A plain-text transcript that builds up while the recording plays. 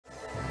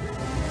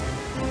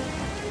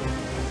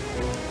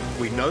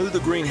We know the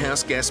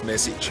greenhouse gas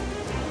message.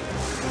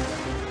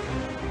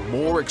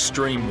 More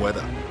extreme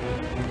weather,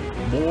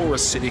 more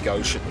acidic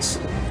oceans,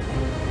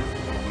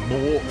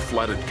 more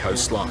flooded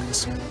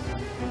coastlines.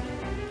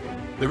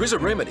 There is a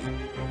remedy.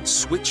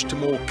 Switch to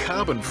more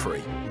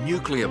carbon-free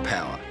nuclear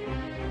power.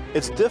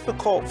 It's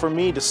difficult for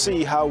me to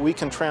see how we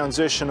can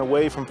transition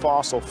away from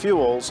fossil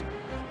fuels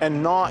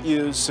and not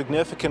use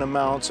significant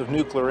amounts of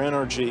nuclear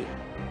energy.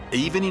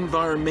 Even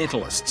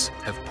environmentalists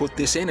have put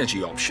this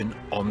energy option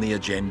on the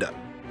agenda.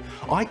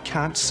 I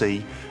can't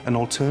see an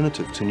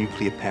alternative to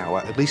nuclear power,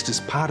 at least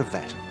as part of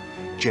that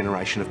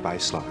generation of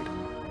baseload.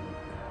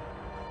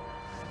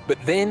 But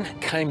then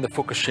came the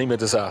Fukushima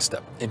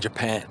disaster in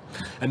Japan,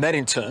 and that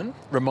in turn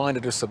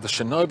reminded us of the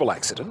Chernobyl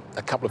accident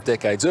a couple of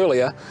decades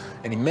earlier,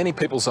 and in many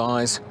people's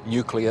eyes,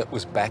 nuclear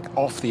was back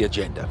off the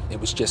agenda. It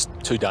was just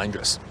too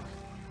dangerous.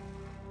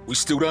 We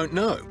still don't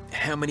know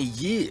how many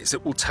years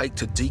it will take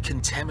to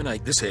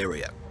decontaminate this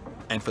area,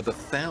 and for the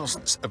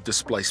thousands of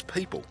displaced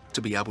people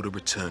to be able to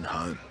return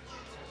home.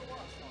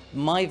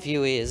 My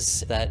view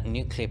is that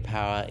nuclear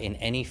power in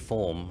any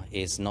form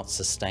is not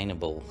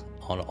sustainable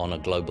on a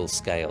global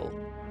scale.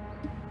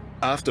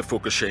 After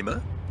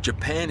Fukushima,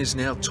 Japan is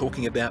now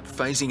talking about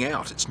phasing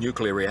out its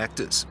nuclear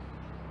reactors.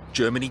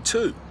 Germany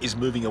too is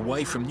moving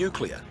away from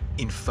nuclear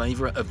in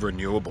favour of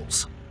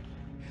renewables.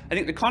 I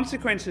think the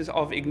consequences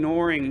of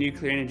ignoring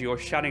nuclear energy or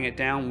shutting it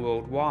down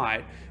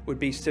worldwide would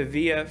be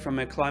severe from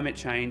a climate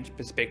change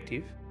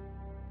perspective.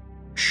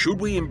 Should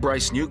we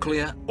embrace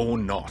nuclear or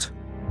not?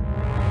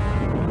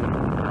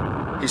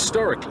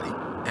 Historically,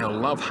 our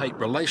love-hate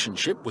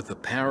relationship with the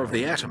power of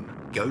the atom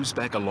goes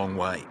back a long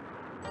way.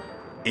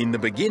 In the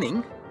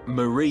beginning,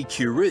 Marie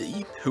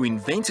Curie, who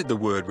invented the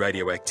word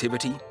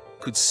radioactivity,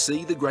 could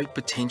see the great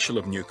potential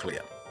of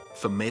nuclear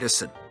for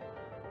medicine.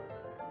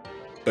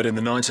 But in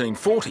the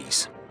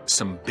 1940s,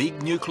 some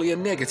big nuclear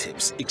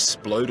negatives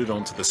exploded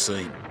onto the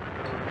scene.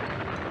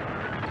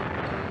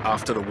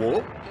 After the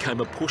war came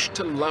a push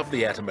to love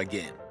the atom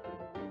again.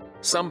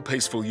 Some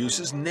peaceful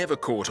users never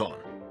caught on,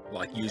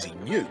 like using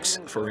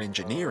nukes for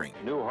engineering.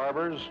 New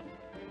harbors,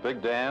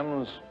 big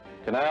dams,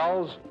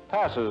 canals,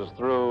 passes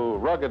through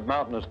rugged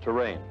mountainous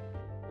terrain.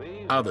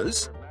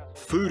 Others,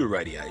 food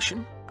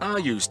irradiation, are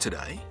used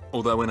today,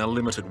 although in a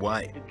limited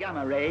way.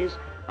 Gamma rays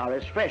are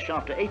as fresh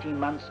after 18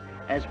 months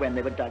as when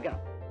they were dug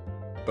up.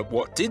 But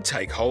what did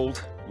take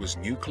hold was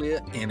nuclear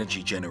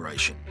energy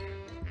generation.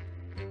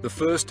 The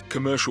first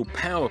commercial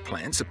power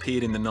plants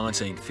appeared in the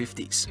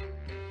 1950s.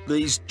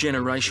 These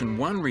Generation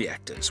 1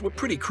 reactors were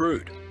pretty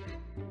crude,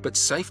 but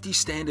safety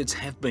standards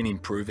have been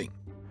improving.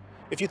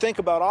 If you think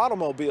about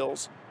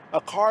automobiles,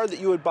 a car that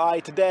you would buy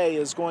today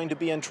is going to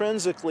be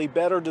intrinsically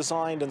better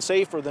designed and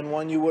safer than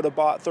one you would have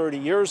bought 30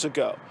 years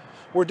ago.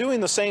 We're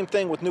doing the same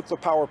thing with nuclear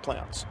power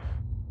plants.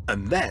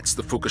 And that's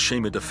the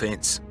Fukushima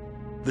defence.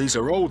 These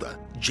are older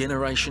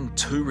Generation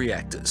 2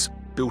 reactors,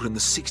 built in the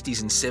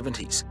 60s and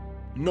 70s,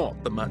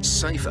 not the much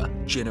safer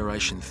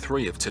Generation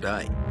 3 of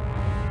today.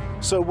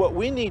 So what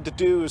we need to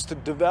do is to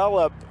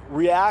develop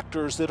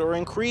reactors that are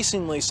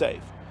increasingly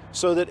safe,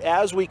 so that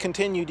as we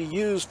continue to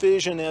use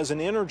fission as an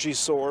energy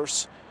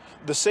source,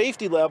 the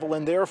safety level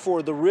and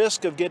therefore the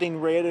risk of getting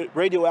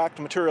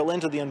radioactive material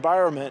into the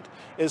environment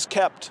is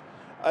kept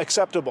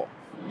acceptable.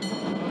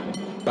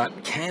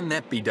 But can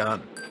that be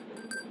done?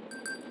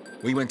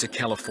 We went to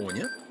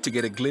California to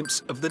get a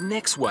glimpse of the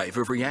next wave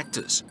of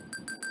reactors,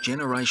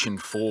 Generation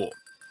 4.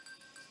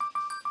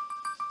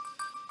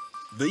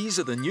 These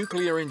are the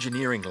nuclear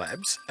engineering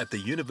labs at the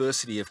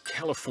University of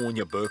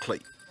California,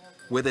 Berkeley,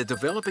 where they're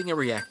developing a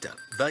reactor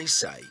they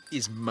say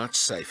is much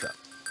safer.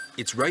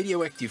 Its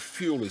radioactive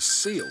fuel is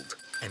sealed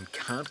and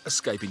can't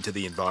escape into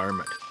the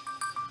environment.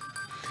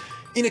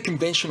 In a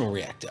conventional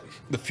reactor,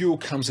 the fuel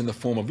comes in the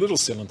form of little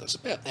cylinders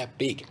about that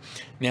big.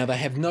 Now, they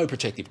have no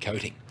protective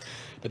coating.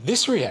 But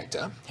this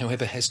reactor,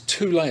 however, has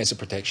two layers of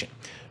protection.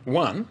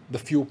 One, the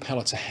fuel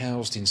pellets are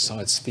housed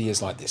inside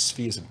spheres like this,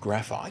 spheres of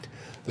graphite.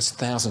 There's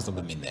thousands of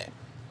them in there.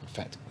 In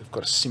fact, we've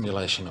got a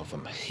simulation of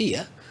them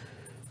here.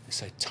 They're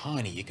so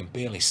tiny you can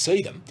barely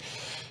see them.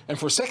 And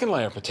for a second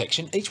layer of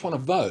protection, each one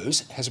of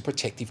those has a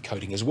protective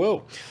coating as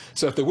well.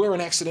 So if there were an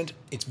accident,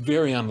 it's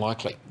very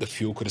unlikely the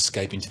fuel could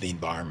escape into the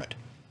environment.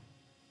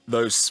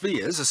 Those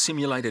spheres are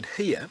simulated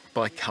here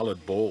by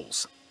coloured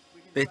balls.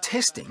 They're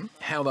testing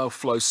how they'll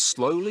flow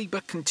slowly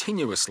but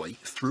continuously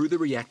through the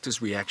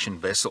reactor's reaction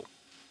vessel.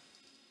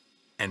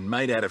 And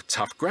made out of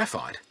tough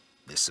graphite,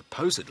 they're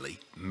supposedly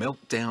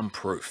meltdown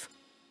proof.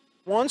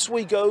 Once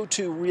we go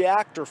to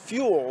reactor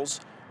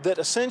fuels that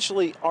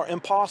essentially are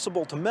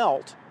impossible to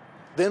melt,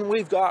 then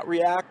we've got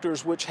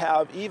reactors which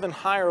have even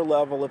higher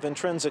level of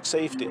intrinsic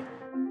safety.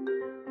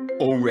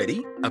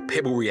 Already, a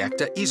pebble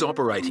reactor is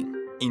operating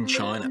in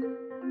China.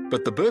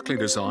 But the Berkeley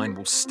design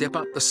will step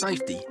up the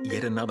safety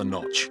yet another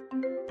notch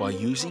by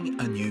using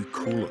a new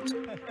coolant.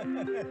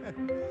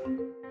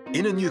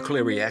 In a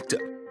nuclear reactor,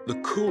 the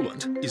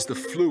coolant is the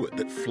fluid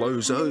that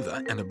flows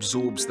over and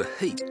absorbs the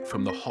heat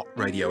from the hot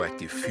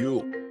radioactive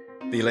fuel.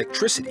 The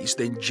electricity is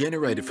then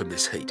generated from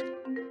this heat.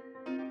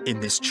 In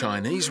this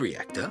Chinese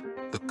reactor,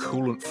 the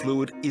coolant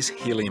fluid is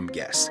helium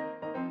gas.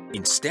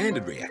 In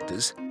standard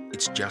reactors,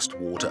 it's just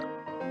water.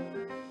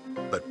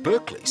 But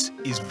Berkeley's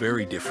is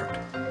very different.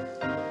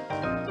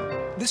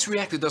 This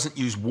reactor doesn't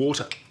use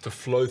water to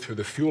flow through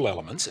the fuel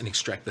elements and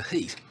extract the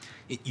heat.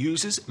 It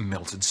uses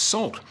melted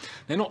salt.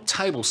 Now, not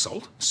table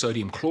salt,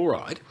 sodium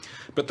chloride,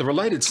 but the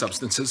related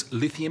substances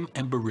lithium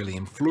and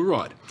beryllium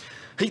fluoride.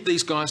 Heat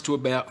these guys to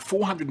about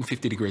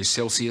 450 degrees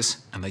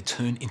Celsius and they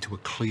turn into a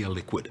clear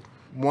liquid.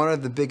 One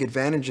of the big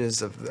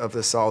advantages of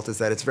the salt is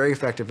that it's very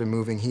effective in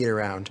moving heat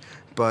around,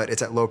 but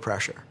it's at low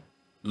pressure.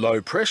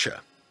 Low pressure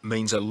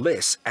means a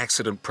less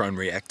accident-prone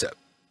reactor.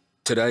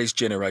 Today's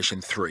Generation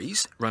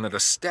 3s run at a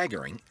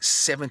staggering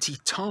 70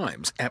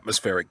 times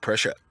atmospheric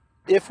pressure.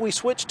 If we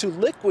switch to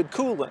liquid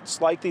coolants,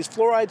 like these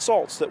fluoride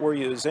salts that we're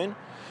using,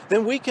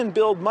 then we can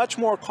build much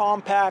more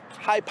compact,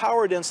 high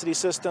power density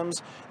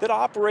systems that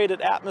operate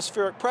at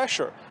atmospheric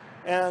pressure.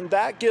 And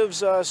that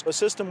gives us a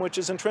system which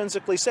is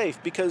intrinsically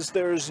safe because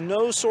there's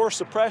no source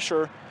of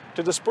pressure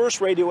to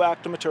disperse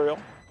radioactive material.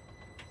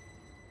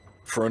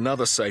 For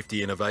another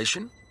safety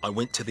innovation, I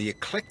went to the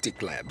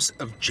eclectic labs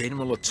of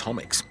General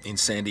Atomics in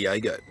San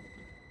Diego.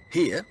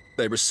 Here,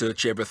 they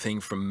research everything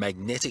from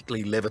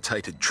magnetically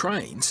levitated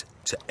trains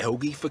to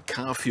algae for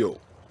car fuel.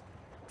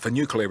 For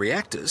nuclear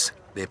reactors,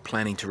 they're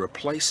planning to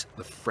replace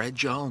the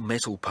fragile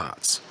metal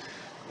parts.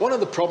 One of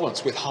the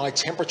problems with high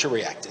temperature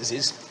reactors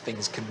is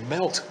things can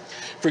melt.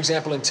 For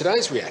example, in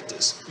today's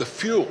reactors, the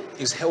fuel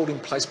is held in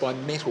place by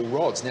metal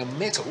rods. Now,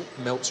 metal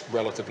melts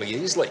relatively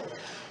easily.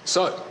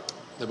 So,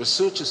 the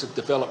researchers have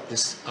developed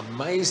this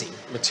amazing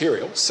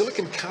material,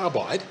 silicon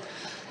carbide,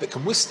 that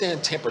can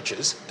withstand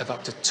temperatures of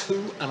up to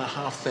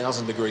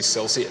 2,500 degrees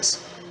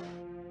Celsius.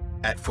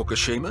 At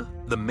Fukushima,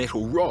 the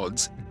metal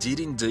rods did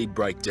indeed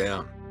break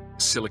down.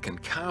 Silicon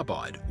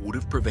carbide would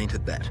have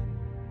prevented that.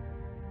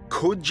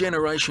 Could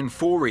Generation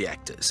 4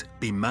 reactors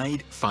be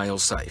made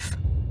fail-safe?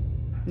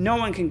 No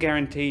one can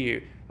guarantee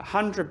you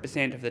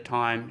 100% of the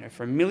time,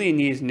 for a million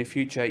years in the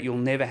future, you'll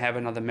never have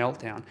another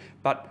meltdown.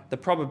 But the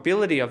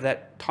probability of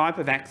that type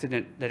of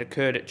accident that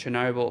occurred at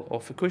Chernobyl or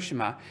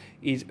Fukushima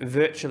is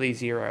virtually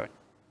zero.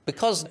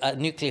 Because a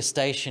nuclear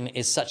station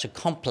is such a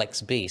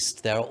complex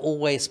beast, there are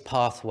always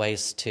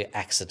pathways to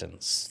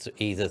accidents,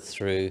 either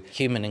through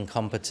human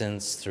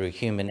incompetence, through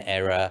human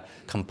error,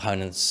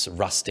 components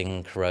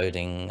rusting,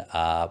 corroding,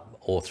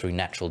 or through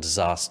natural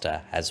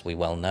disaster, as we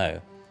well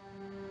know.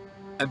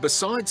 And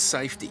besides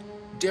safety,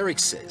 Derek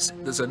says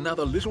there's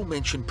another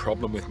little-mentioned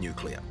problem with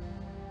nuclear.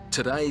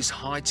 Today's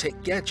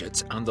high-tech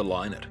gadgets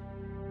underline it.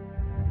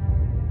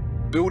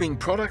 Building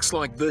products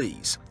like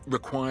these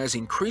requires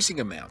increasing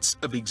amounts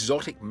of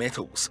exotic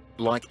metals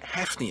like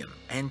hafnium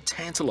and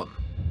tantalum.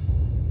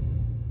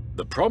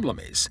 The problem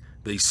is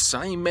these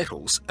same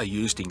metals are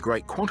used in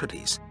great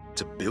quantities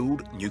to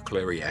build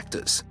nuclear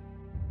reactors.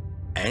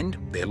 And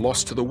they're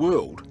lost to the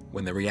world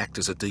when the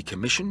reactors are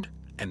decommissioned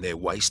and their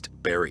waste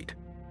buried.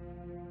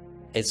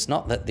 It's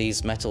not that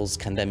these metals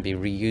can then be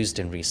reused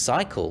and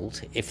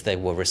recycled. If they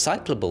were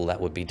recyclable, that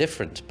would be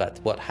different. But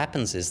what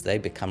happens is they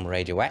become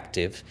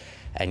radioactive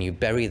and you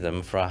bury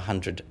them for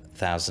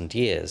 100,000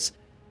 years.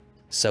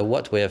 So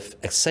what we're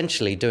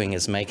essentially doing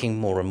is making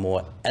more and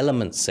more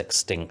elements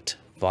extinct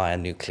via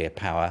nuclear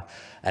power,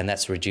 and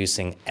that's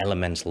reducing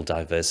elemental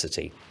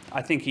diversity.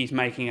 I think he's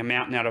making a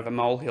mountain out of a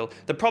molehill.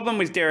 The problem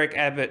with Derek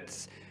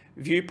Abbott's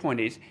viewpoint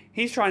is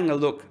he's trying to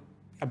look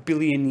a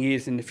billion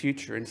years in the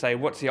future and say,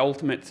 what's the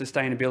ultimate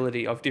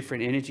sustainability of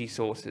different energy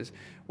sources?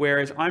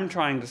 Whereas I'm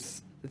trying to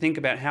think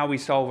about how we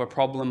solve a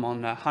problem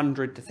on a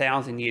 100 to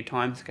 1,000 year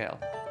timescale.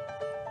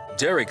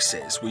 Derek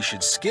says we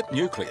should skip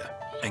nuclear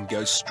and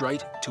go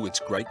straight to its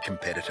great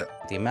competitor.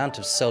 The amount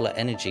of solar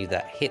energy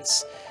that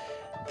hits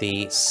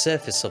the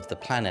surface of the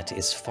planet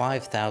is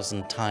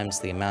 5,000 times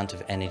the amount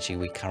of energy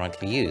we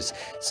currently use.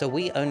 So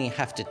we only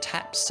have to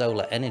tap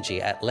solar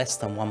energy at less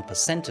than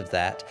 1% of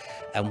that,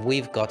 and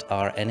we've got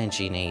our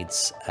energy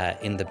needs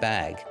in the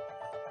bag.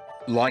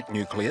 Like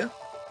nuclear,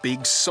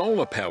 big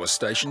solar power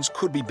stations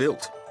could be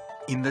built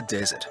in the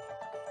desert.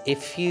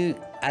 If you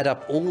add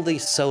up all the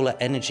solar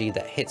energy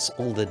that hits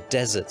all the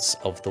deserts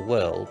of the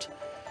world,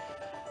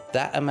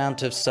 that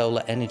amount of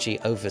solar energy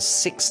over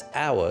 6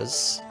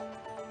 hours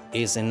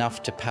is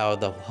enough to power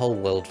the whole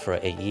world for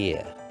a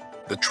year.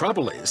 The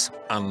trouble is,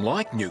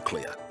 unlike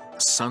nuclear,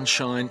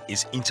 sunshine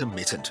is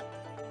intermittent.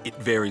 It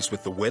varies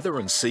with the weather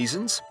and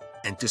seasons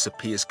and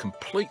disappears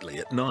completely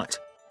at night.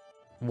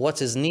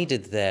 What is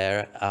needed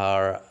there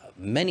are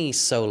many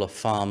solar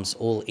farms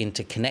all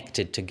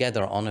interconnected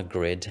together on a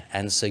grid,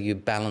 and so you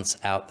balance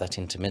out that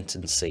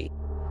intermittency.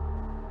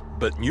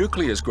 But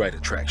nuclear's great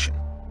attraction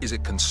is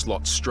it can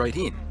slot straight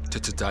in to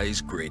today's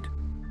grid.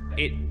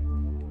 It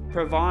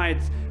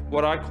provides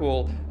what I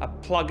call a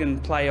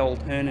plug-and-play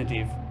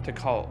alternative to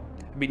coal.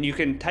 I mean, you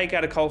can take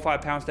out a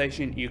coal-fired power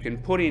station, you can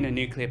put in a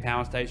nuclear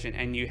power station,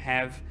 and you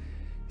have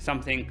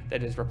something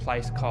that has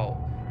replaced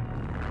coal.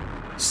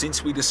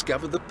 Since we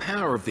discovered the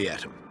power of the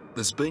atom,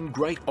 there's been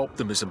great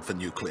optimism for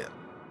nuclear.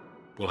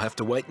 We'll have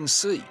to wait and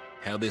see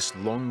how this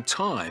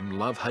long-time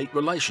love-hate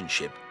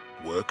relationship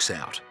works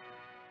out.